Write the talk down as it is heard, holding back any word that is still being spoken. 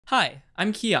Hi,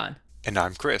 I'm Kian. And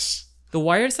I'm Chris. The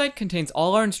WI+RE site contains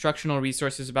all our instructional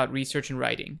resources about research and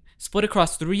writing, split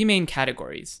across three main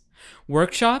categories: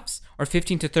 workshops, or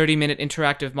 15 to 30-minute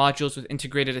interactive modules with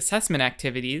integrated assessment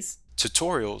activities,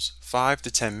 Tutorials, 5 to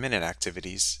 10-minute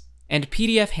activities. and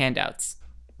PDF handouts.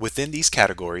 Within these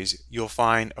categories, you'll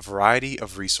find a variety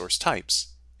of resource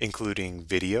types, including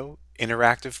video,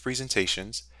 interactive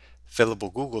presentations,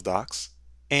 fillable Google Docs,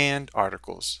 and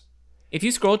articles. If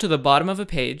you scroll to the bottom of a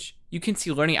page, you can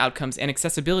see learning outcomes and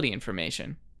accessibility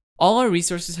information. All our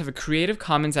resources have a Creative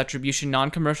Commons Attribution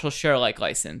Non-Commercial Share-alike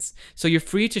license, so you're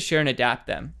free to share and adapt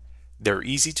them. They're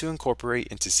easy to incorporate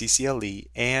into CCLE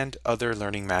and other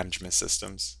learning management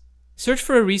systems. Search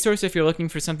for a resource if you're looking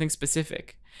for something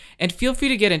specific, and feel free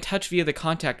to get in touch via the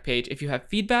contact page if you have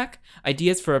feedback,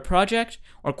 ideas for a project,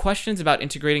 or questions about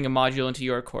integrating a module into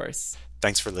your course.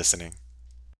 Thanks for listening.